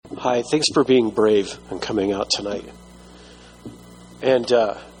Hi, thanks for being brave and coming out tonight. And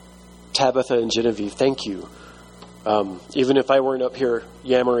Tabitha and Genevieve, thank you. Even if I weren't up here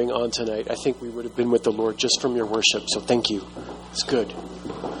yammering on tonight, I think we would have been with the Lord just from your worship. So thank you. It's good.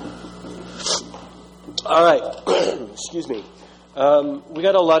 All right. Excuse me. We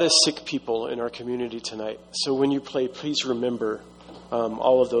got a lot of sick people in our community tonight. So when you play, please remember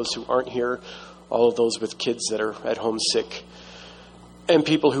all of those who aren't here, all of those with kids that are at home sick, and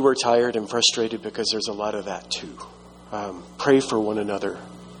people who are tired and frustrated, because there's a lot of that too. Pray for one another.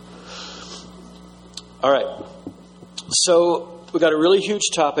 All right. So we got a really huge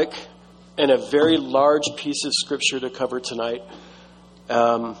topic and a very large piece of scripture to cover tonight.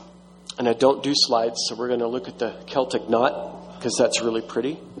 And I don't do slides, so we're going to look at the Celtic knot, because that's really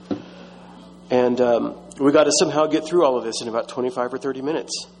pretty. And we got to somehow get through all of this in about 25 or 30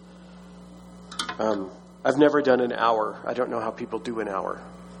 minutes. I've never done an hour. I don't know how people do an hour.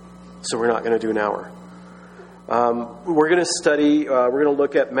 So we're not going to do an hour. We're going to study, we're going to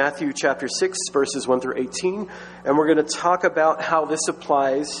look at Matthew chapter 6, verses 1 through 18. And we're going to talk about how this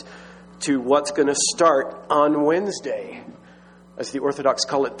applies to what's going to start on Wednesday. As the Orthodox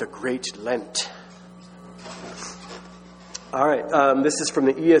call it, the Great Lent. All right. This is from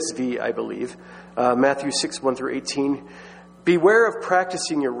the ESV, I believe. Matthew 6, 1 through 18. Beware of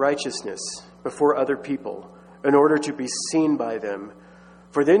practicing your righteousness before other people, in order to be seen by them,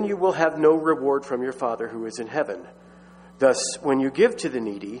 for then you will have no reward from your Father who is in heaven. Thus, when you give to the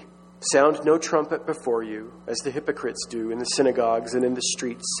needy, sound no trumpet before you, as the hypocrites do in the synagogues and in the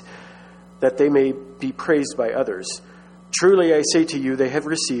streets, that they may be praised by others. Truly, I say to you, they have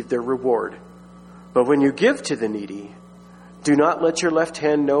received their reward. But when you give to the needy, do not let your left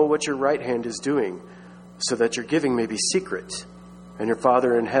hand know what your right hand is doing, so that your giving may be secret, and your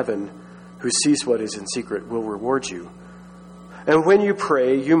Father in heaven, who sees what is in secret, will reward you. And when you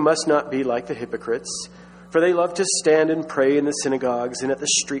pray, you must not be like the hypocrites, for they love to stand and pray in the synagogues and at the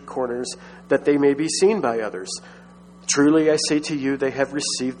street corners, that they may be seen by others. Truly, I say to you, they have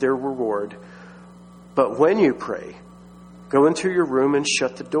received their reward. But when you pray, go into your room and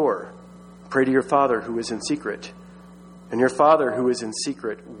shut the door. Pray to your Father who is in secret, and your Father who is in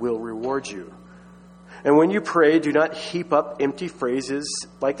secret will reward you. And when you pray, do not heap up empty phrases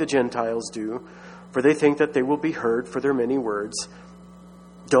like the Gentiles do, for they think that they will be heard for their many words.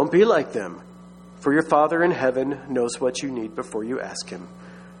 Don't be like them, for your Father in heaven knows what you need before you ask him.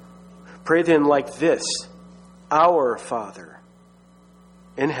 Pray then like this: Our Father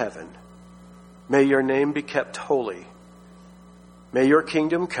in heaven, may your name be kept holy. May your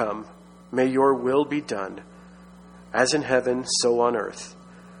kingdom come. May your will be done, as in heaven, so on earth.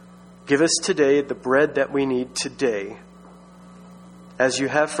 Give us today the bread that we need today. As you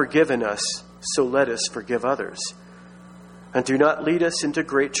have forgiven us, so let us forgive others. And do not lead us into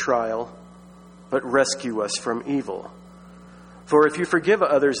great trial, but rescue us from evil. For if you forgive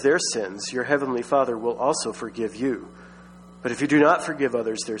others their sins, your heavenly Father will also forgive you. But if you do not forgive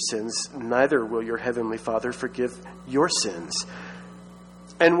others their sins, neither will your heavenly Father forgive your sins.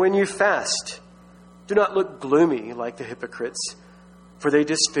 And when you fast, do not look gloomy like the hypocrites, for they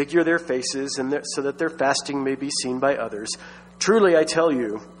disfigure their faces so that their fasting may be seen by others. Truly, I tell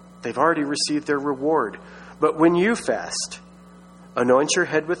you, they've already received their reward. But when you fast, anoint your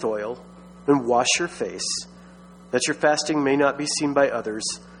head with oil and wash your face, that your fasting may not be seen by others,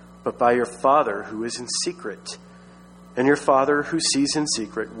 but by your Father who is in secret. And your Father who sees in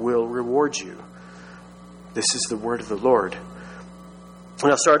secret will reward you. This is the word of the Lord.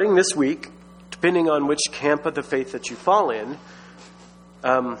 Now, starting this week, depending on which camp of the faith that you fall in,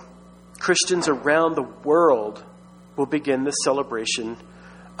 Christians around the world will begin the celebration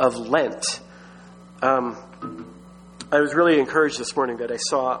of Lent. I was really encouraged this morning that I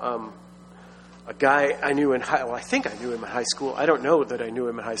saw a guy I knew I think I knew him in high school. I don't know that I knew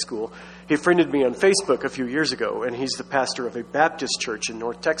him in high school. He friended me on Facebook a few years ago, and he's the pastor of a Baptist church in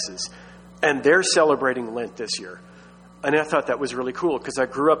North Texas. And they're celebrating Lent this year. And I thought that was really cool, because I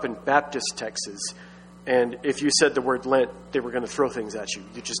grew up in Baptist Texas. And if you said the word Lent, they were going to throw things at you.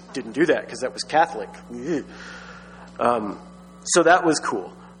 You just didn't do that, because that was Catholic. So that was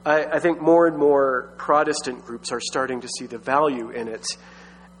cool. I think more and more Protestant groups are starting to see the value in it.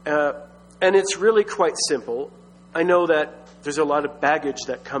 And it's really quite simple. I know that there's a lot of baggage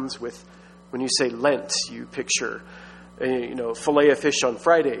that comes with when you say Lent. You picture, filet of fish on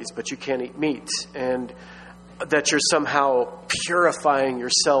Fridays, but you can't eat meat. And that you're somehow purifying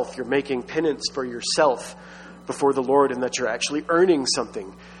yourself. You're making penance for yourself before the Lord, and that you're actually earning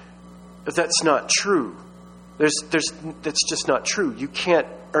something. But that's not true. That's just not true. You can't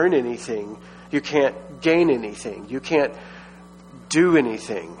earn anything. You can't gain anything. You can't do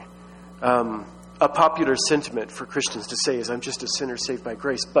anything. a popular sentiment for Christians to say is, I'm just a sinner saved by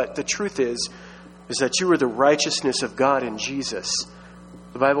grace. But the truth is that you are the righteousness of God in Jesus.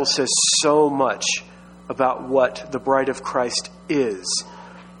 The Bible says so much about what the bride of Christ is.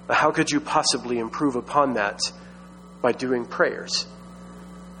 How could you possibly improve upon that by doing prayers?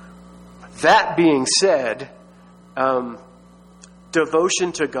 That being said,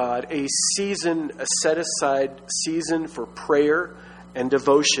 devotion to God, a set-aside season for prayer and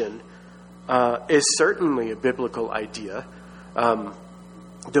devotion, is certainly a biblical idea.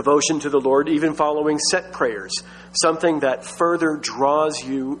 Devotion to the Lord, even following set prayers, something that further draws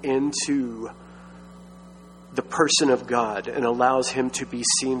you into the person of God and allows him to be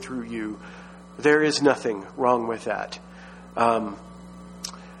seen through you. There is nothing wrong with that.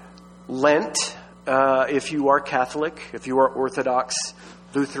 Lent, if you are Catholic, if you are Orthodox,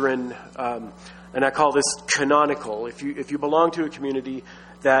 Lutheran, and I call this canonical, if you belong to a community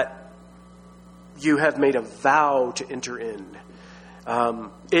that you have made a vow to enter in,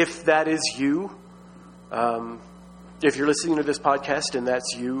 if that is you, if you're listening to this podcast and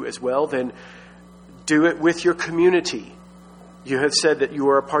that's you as well, then do it with your community. You have said that you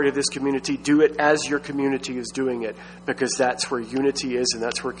are a part of this community. Do it as your community is doing it, because that's where unity is and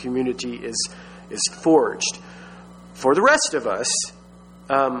that's where community is forged. For the rest of us,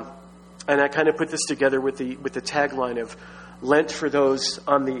 and I kind of put this together with the tagline of Lent for those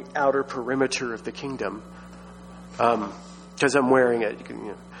on the outer perimeter of the kingdom, because I'm wearing it. You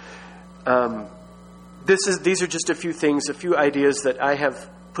can, these are just a few things, a few ideas that I have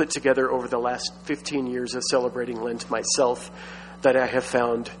put together over the last 15 years of celebrating Lent myself, that I have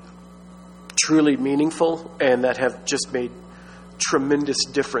found truly meaningful and that have just made tremendous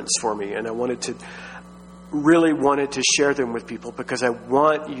difference for me. And I wanted to share them with people, because I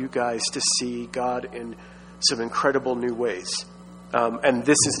want you guys to see God in some incredible new ways. And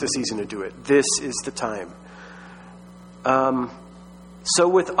this is the season to do it. This is the time. So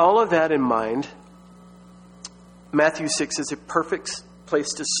with all of that in mind, Matthew 6 is a perfect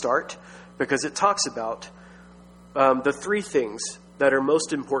place to start, because it talks about the three things that are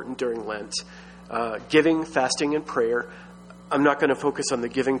most important during Lent: giving, fasting, and prayer. I'm not going to focus on the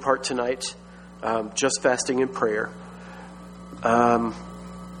giving part tonight, just fasting and prayer.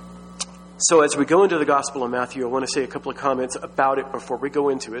 So as we go into the Gospel of Matthew, I want to say a couple of comments about it before we go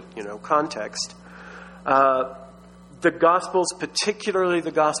into it, context. The Gospels, particularly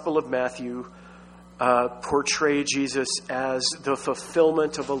the Gospel of Matthew, portray Jesus as the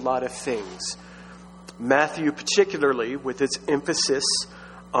fulfillment of a lot of things. Matthew, particularly, with its emphasis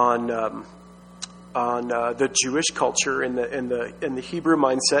on the Jewish culture and the Hebrew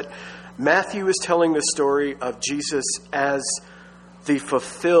mindset, Matthew is telling the story of Jesus as the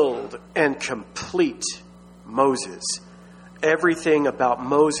fulfilled and complete Moses. Everything about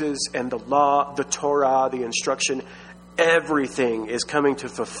Moses and the law, the Torah, the instruction, everything is coming to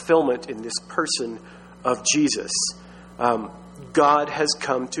fulfillment in this person of Jesus. God has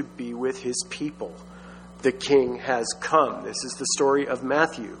come to be with his people. The King has come. This is the story of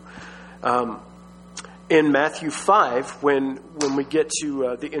Matthew. In Matthew 5, when we get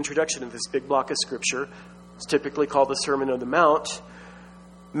to the introduction of this big block of Scripture, it's typically called the Sermon on the Mount,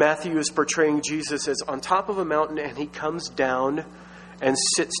 Matthew is portraying Jesus as on top of a mountain, and he comes down and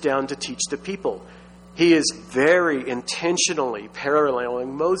sits down to teach the people. He is very intentionally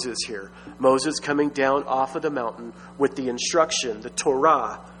paralleling Moses here. Moses coming down off of the mountain with the instruction, the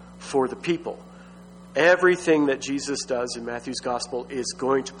Torah, for the people. Everything that Jesus does in Matthew's gospel is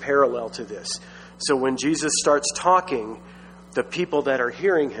going to parallel to this. So when Jesus starts talking, the people that are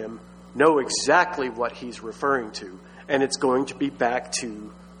hearing him know exactly what he's referring to. And it's going to be back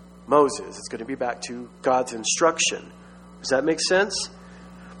to Moses. It's going to be back to God's instruction. Does that make sense?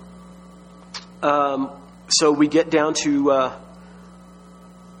 So we get down to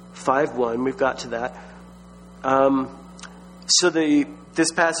 5:1. We've got to that. So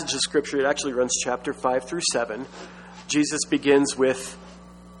this passage of Scripture, it actually runs chapter 5 through 7. Jesus begins with,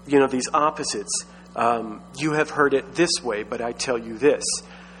 these opposites. You have heard it this way, but I tell you this.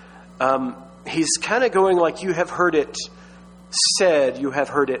 He's kind of going like, you have heard it said, you have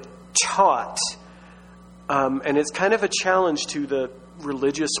heard it taught. And it's kind of a challenge to the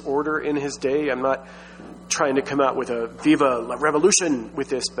religious order in his day. I'm not trying to come out with a Viva la Revolution with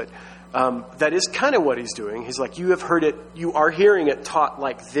this, but that is kind of what he's doing. He's like, you have heard it, you are hearing it taught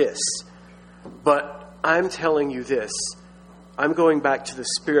like this, but I'm telling you this. I'm going back to the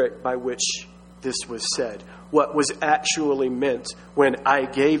spirit by which this was said, what was actually meant when I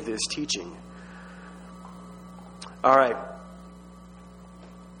gave this teaching. All right.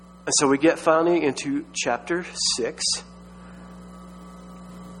 And so we get finally into chapter 6.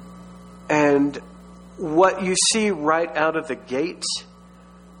 And what you see right out of the gate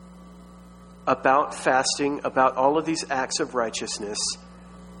about fasting, about all of these acts of righteousness,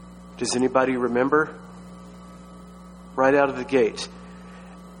 does anybody remember? Right out of the gate.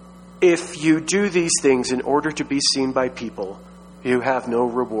 If you do these things in order to be seen by people, you have no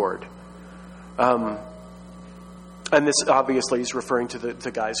reward. And this obviously is referring to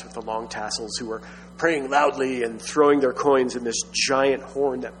the guys with the long tassels who are praying loudly and throwing their coins in this giant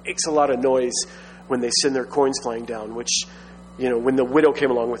horn that makes a lot of noise when they send their coins flying down, which, when the widow came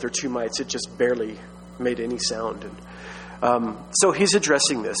along with her 2 mites, it just barely made any sound. And so he's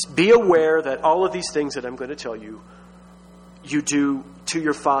addressing this. Be aware that all of these things that I'm going to tell you, you do to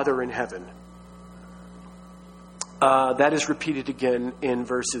your Father in heaven. That is repeated again in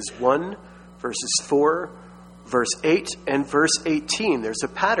verses 1, verses 4, verse 8, and verse 18. There's a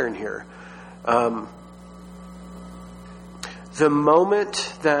pattern here. The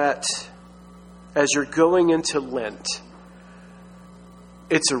moment that, as you're going into Lent,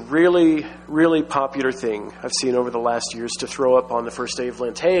 it's a really, really popular thing I've seen over the last years to throw up on the first day of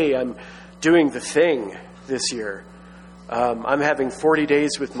Lent. Hey, I'm doing the thing this year. I'm having 40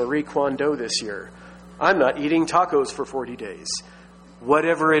 days with Marie Kondo this year. I'm not eating tacos for 40 days.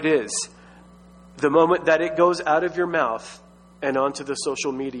 Whatever it is, the moment that it goes out of your mouth and onto the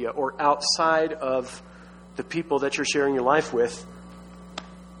social media or outside of the people that you're sharing your life with,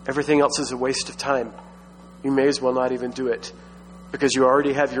 everything else is a waste of time. You may as well not even do it because you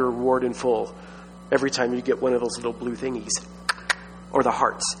already have your reward in full every time you get one of those little blue thingies or the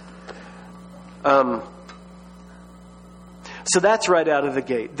hearts. So that's right out of the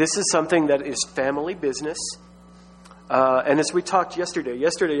gate. This is something that is family business. And as we talked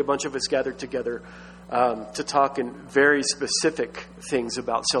yesterday a bunch of us gathered together to talk in very specific things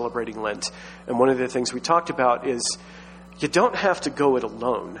about celebrating Lent. And one of the things we talked about is you don't have to go it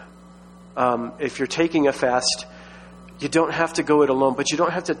alone. If you're taking a fast, you don't have to go it alone, but you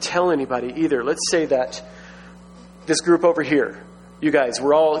don't have to tell anybody either. Let's say that this group over here, you guys,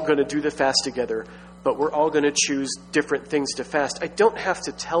 we're all going to do the fast together, but we're all going to choose different things to fast. I don't have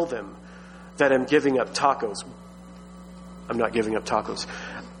to tell them that I'm giving up tacos. I'm not giving up tacos.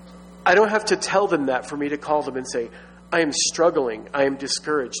 I don't have to tell them that for me to call them and say, I am struggling. I am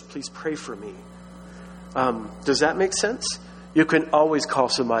discouraged. Please pray for me. Does that make sense? You can always call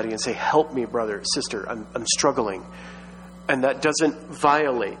somebody and say, help me, brother, sister. I'm struggling. And that doesn't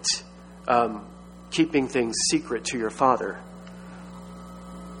violate keeping things secret to your Father.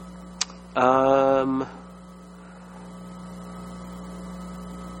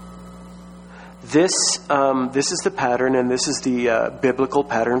 This is the pattern, and this is the biblical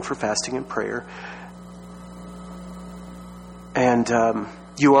pattern for fasting and prayer. And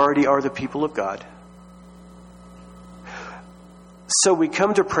you already are the people of God. So we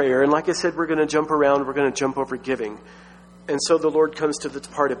come to prayer, and like I said, we're going to jump around. We're going to jump over giving. And so the Lord comes to the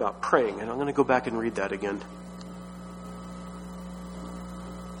part about praying, and I'm going to go back and read that again.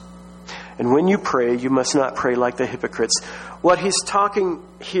 And when you pray, you must not pray like the hypocrites. What he's talking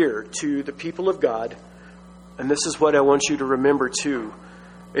here to the people of God, and this is what I want you to remember too,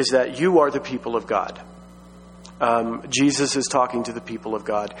 is that you are the people of God. Jesus is talking to the people of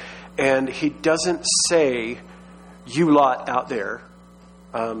God. And he doesn't say, you lot out there,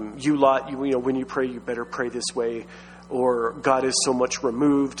 you lot, when you pray, you better pray this way, or God is so much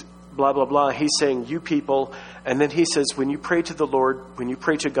removed, blah, blah, blah. He's saying, you people. And then he says, when you pray to the Lord, when you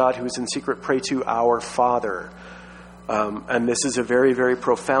pray to God who is in secret, pray to our Father. And this is a very, very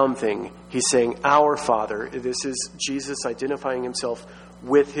profound thing. He's saying, our Father. This is Jesus identifying himself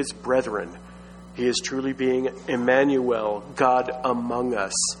with his brethren. He is truly being Emmanuel, God among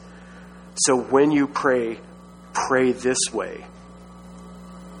us. So when you pray, pray this way.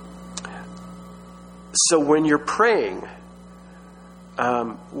 So when you're praying,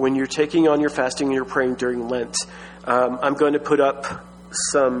 when you're taking on your fasting and you're praying during Lent, I'm going to put up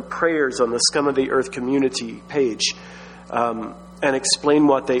some prayers on the Scum of the Earth community page and explain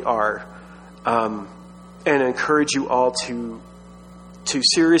what they are and encourage you all to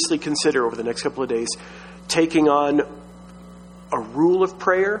seriously consider over the next couple of days taking on a rule of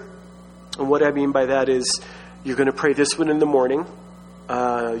prayer. And what I mean by that is you're going to pray this one in the morning.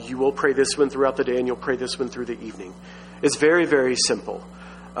 You will pray this one throughout the day, and you'll pray this one through the evening. It's very, very simple.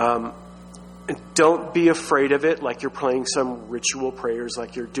 Don't be afraid of it like you're playing some ritual prayers,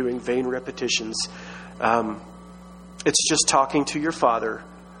 like you're doing vain repetitions. It's just talking to your Father,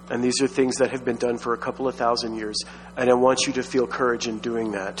 and these are things that have been done for a couple of thousand years, and I want you to feel courage in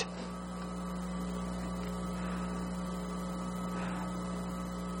doing that.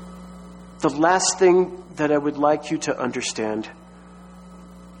 The last thing that I would like you to understand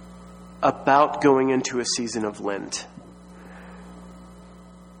about going into a season of Lent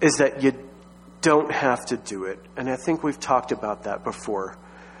is that you don't have to do it. And I think we've talked about that before.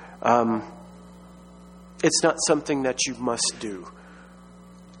 It's not something that you must do.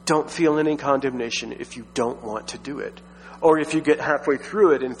 Don't feel any condemnation if you don't want to do it. Or if you get halfway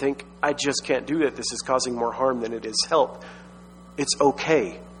through it and think, I just can't do it, this is causing more harm than it is help. It's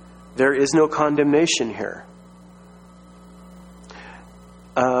okay. There is no condemnation here.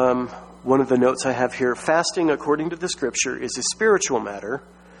 One of the notes I have here, fasting according to the scripture is a spiritual matter,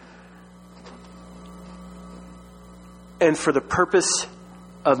 and for the purpose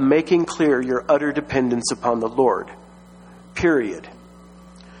of making clear your utter dependence upon the Lord. Period.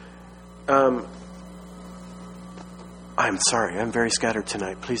 I'm sorry, I'm very scattered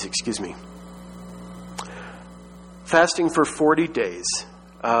tonight. Please excuse me. Fasting for 40 days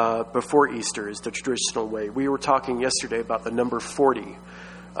before Easter is the traditional way. We were talking yesterday about the number 40,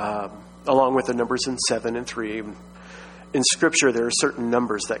 along with the numbers in 7 and 3. In Scripture, there are certain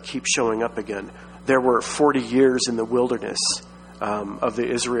numbers that keep showing up again. There were 40 years in the wilderness of the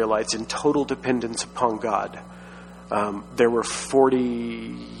Israelites in total dependence upon God. There were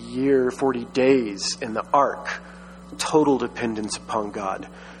 40 days in the ark, total dependence upon God.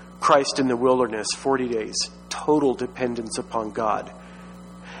 Christ in the wilderness, 40 days, total dependence upon God.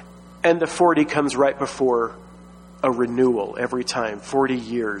 And the 40 comes right before a renewal every time, 40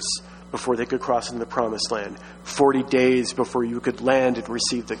 years before they could cross into the promised land, 40 days before you could land and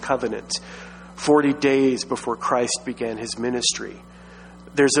receive the covenant, 40 days before Christ began his ministry.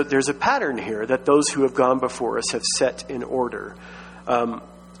 There's a pattern here that those who have gone before us have set in order.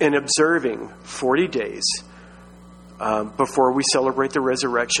 In observing 40 days before we celebrate the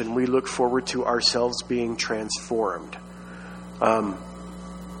resurrection, we look forward to ourselves being transformed.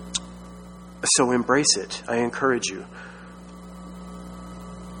 So embrace it. I encourage you.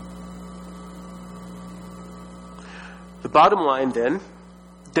 The bottom line then,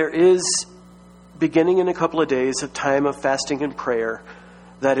 there is, beginning in a couple of days, a time of fasting and prayer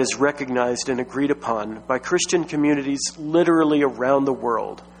that is recognized and agreed upon by Christian communities literally around the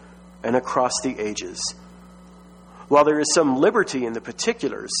world and across the ages. While there is some liberty in the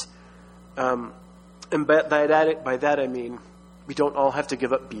particulars, and by that I mean we don't all have to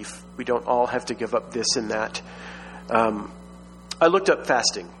give up beef. We don't all have to give up this and that. I looked up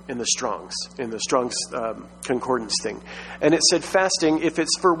fasting in the Strong's concordance thing. And it said fasting, if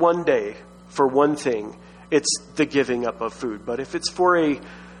it's for one day, for one thing, it's the giving up of food. But if it's for a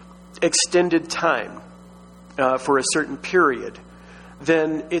extended time, for a certain period,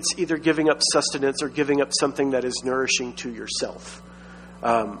 then it's either giving up sustenance or giving up something that is nourishing to yourself.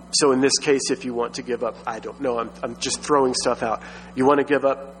 So in this case, if you want to give up, I don't know, I'm just throwing stuff out. You want to give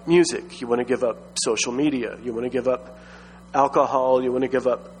up music. You want to give up social media. You want to give up alcohol. You want to give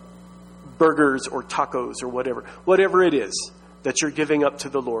up burgers or tacos or whatever it is that you're giving up to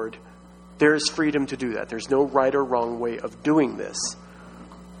the Lord. There is freedom to do that. There's no right or wrong way of doing this,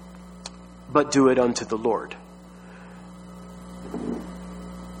 but do it unto the Lord.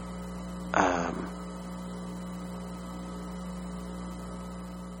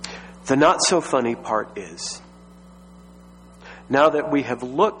 The not so funny part is, now that we have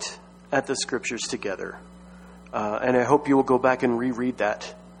looked at the scriptures together, and I hope you will go back and reread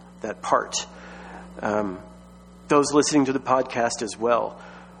that part. Those listening to the podcast as well,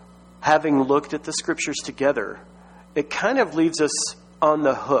 having looked at the scriptures together, it kind of leaves us on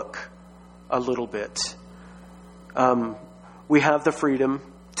the hook a little bit. We have the freedom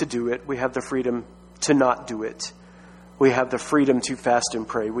to do it. We have the freedom to not do it. We have the freedom to fast and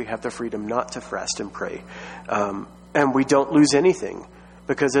pray. We have the freedom not to fast and pray. And we don't lose anything,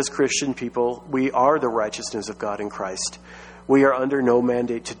 because as Christian people, we are the righteousness of God in Christ. We are under no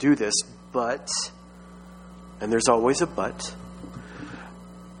mandate to do this, but, and there's always a but,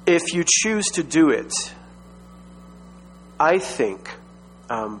 if you choose to do it, I think,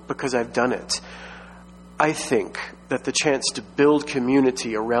 because I've done it, I think that the chance to build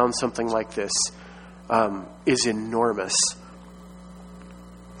community around something like this is enormous.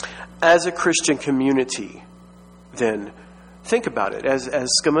 As a Christian community, then, think about it. As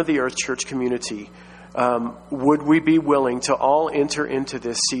Scum of the Earth Church community, would we be willing to all enter into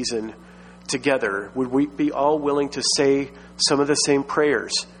this season together? Would we be all willing to say some of the same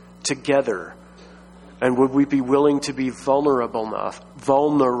prayers together? And would we be willing to be vulnerable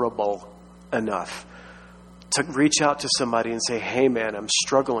enough to reach out to somebody and say, hey man, I'm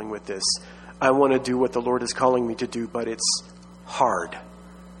struggling with this. I want to do what the Lord is calling me to do, but it's hard.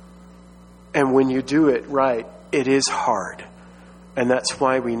 And when you do it right, it is hard. And that's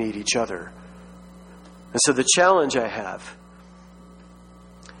why we need each other. And so the challenge I have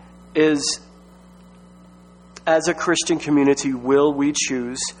is, as a Christian community, will we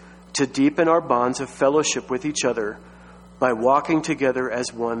choose to deepen our bonds of fellowship with each other by walking together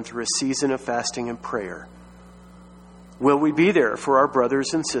as one through a season of fasting and prayer? Will we be there for our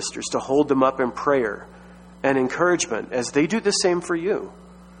brothers and sisters to hold them up in prayer and encouragement as they do the same for you?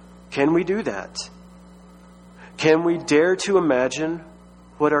 Can we do that? Can we dare to imagine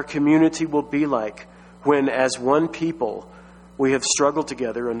what our community will be like when, as one people, we have struggled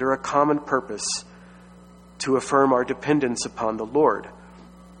together under a common purpose to affirm our dependence upon the Lord?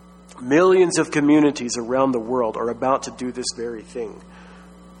 Millions of communities around the world are about to do this very thing.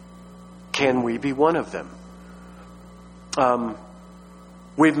 Can we be one of them?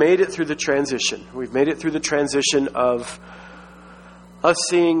 We've made it through the transition. We've made it through the transition of us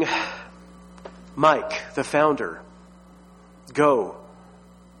seeing Mike, the founder, go,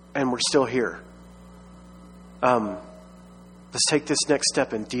 and we're still here. Let's take this next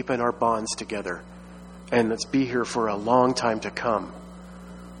step and deepen our bonds together, and let's be here for a long time to come.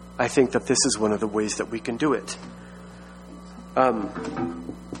 I think that this is one of the ways that we can do it.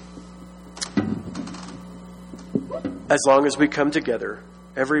 As long as we come together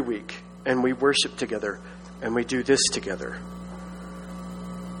every week and we worship together and we do this together.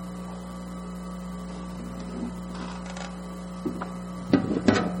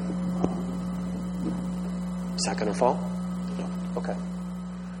 Is that going to fall? No. Okay.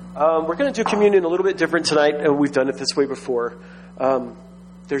 We're going to do communion a little bit different tonight, and we've done it this way before.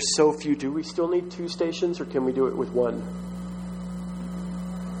 There's so few. Do we still need 2 stations, or can we do it with 1?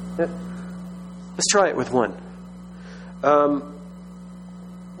 Yeah. Let's try it with 1.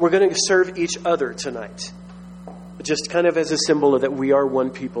 We're going to serve each other tonight, just kind of as a symbol of that we are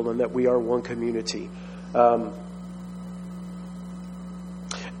one people and that we are one community.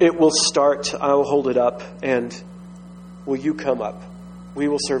 It will start, I'll hold it up, and will you come up? We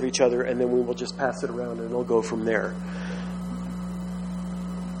will serve each other, and then we will just pass it around, and it'll go from there.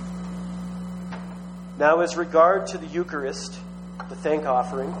 Now, as regard to the Eucharist, the thank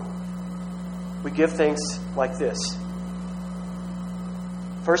offering, we give thanks like this.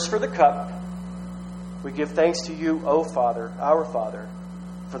 First, for the cup, we give thanks to you, O Father, our Father,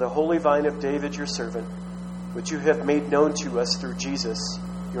 for the holy vine of David, your servant, which you have made known to us through Jesus,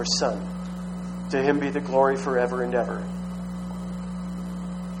 your Son. To him be the glory forever and ever.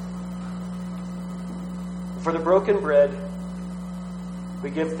 For the broken bread,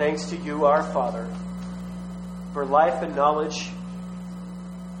 we give thanks to you, our Father, for life and knowledge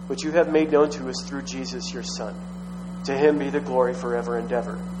which you have made known to us through Jesus, your Son. To him be the glory forever and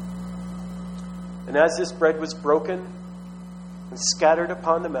ever. And as this bread was broken and scattered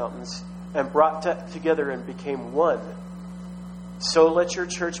upon the mountains and brought together and became one, so let your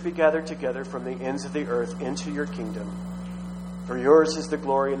church be gathered together from the ends of the earth into your kingdom. For yours is the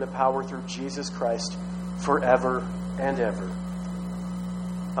glory and the power through Jesus Christ forever and ever.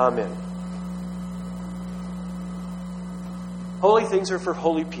 Amen. Holy things are for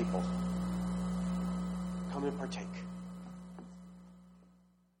holy people. Come and partake.